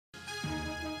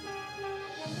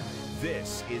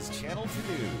This is Channel 2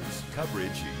 News,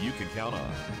 coverage you can count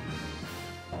on.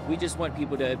 We just want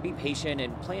people to be patient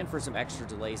and plan for some extra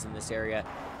delays in this area.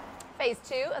 Phase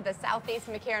 2 of the Southeast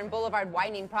McCarran Boulevard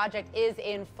widening project is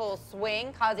in full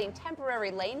swing, causing temporary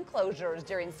lane closures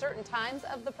during certain times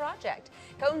of the project.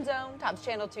 Cone Zone tops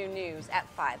Channel 2 News at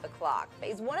 5 o'clock.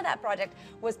 Phase 1 of that project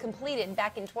was completed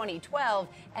back in 2012,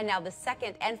 and now the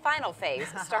second and final phase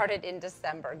started in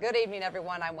December. Good evening,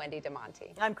 everyone. I'm Wendy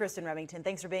DeMonte. I'm Kristen Remington.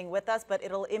 Thanks for being with us, but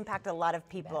it'll impact a lot of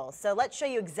people. So let's show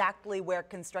you exactly where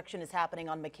construction is happening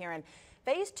on McCarran.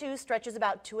 Phase 2 stretches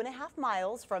about 2.5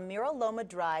 miles from Mira Loma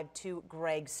Drive to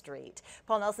Gregg Street.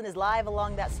 Paul Nelson is live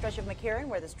along that stretch of McCarran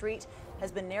where the street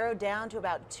has been narrowed down to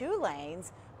about 2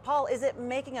 lanes. Paul, is it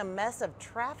making a mess of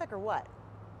traffic or what?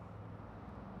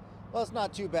 Well, it's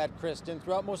not too bad, Kristen.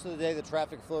 Throughout most of the day, the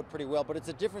traffic flowed pretty well, but it's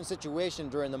a different situation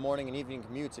during the morning and evening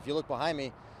commutes. If you look behind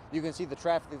me, you can see the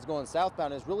traffic that's going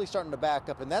southbound is really starting to back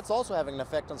up, and that's also having an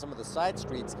effect on some of the side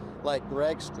streets like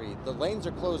Gregg Street. The lanes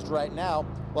are closed right now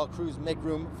while crews make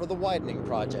room for the widening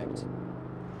project.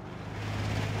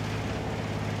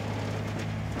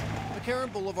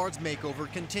 McCarran Boulevard's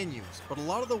makeover continues, but a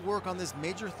lot of the work on this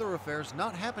major thoroughfare is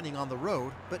not happening on the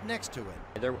road, but next to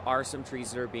it. There are some trees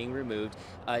that are being removed.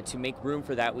 To make room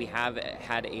for that, we have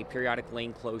had a periodic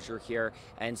lane closure here,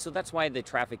 and so that's why the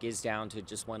traffic is down to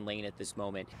just 1 lane at this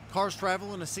moment. Cars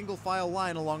travel in a single file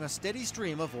line along a steady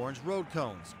stream of orange road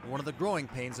cones, one of the growing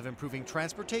pains of improving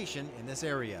transportation in this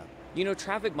area. You know,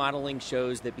 traffic modeling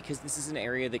shows that because this is an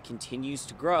area that continues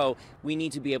to grow, we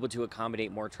need to be able to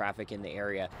accommodate more traffic in the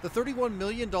area. The $31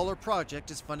 million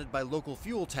project is funded by local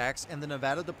fuel tax and the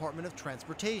Nevada Department of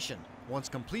Transportation. Once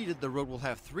completed, the road will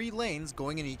have 3 lanes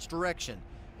going in each direction.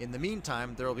 In the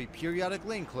meantime, there will be periodic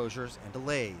lane closures and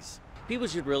delays. People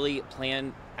should really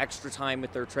plan extra time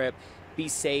with their trip. Be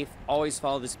safe, always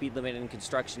follow the speed limit in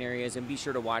construction areas, and be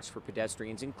sure to watch for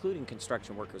pedestrians, including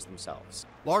construction workers themselves.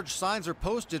 Large signs are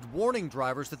posted warning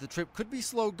drivers that the trip could be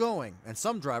slow going, and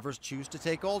some drivers choose to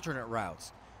take alternate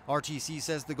routes. RTC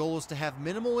says the goal is to have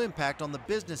minimal impact on the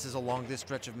businesses along this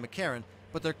stretch of McCarran,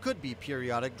 but there could be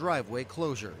periodic driveway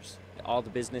closures. All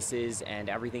the businesses and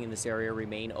everything in this area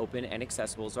remain open and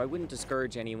accessible, so I wouldn't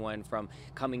discourage anyone from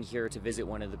coming here to visit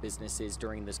one of the businesses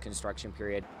during this construction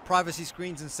period. Privacy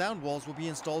screens and sound walls will be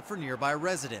installed for nearby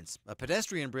residents. A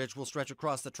pedestrian bridge will stretch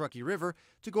across the Truckee River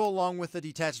to go along with a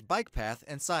detached bike path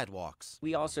and sidewalks.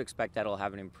 We also expect that it'll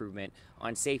have an improvement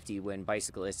on safety when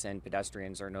bicyclists and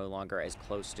pedestrians are no longer as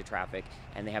close to traffic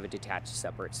and they have a detached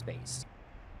separate space.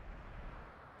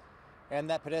 And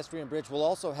that pedestrian bridge will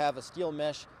also have a steel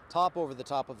mesh top over the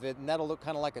top of it, and that'll look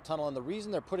kind of like a tunnel. And the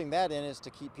reason they're putting that in is to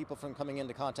keep people from coming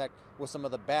into contact with some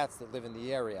of the bats that live in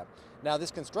the area. Now,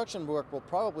 this construction work will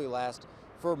probably last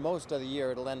for most of the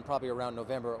year. It'll end probably around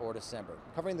November or December.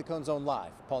 Covering the Cone Zone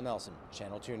live, Paul Nelson,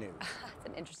 Channel 2 News. That's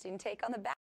an interesting take on the bat.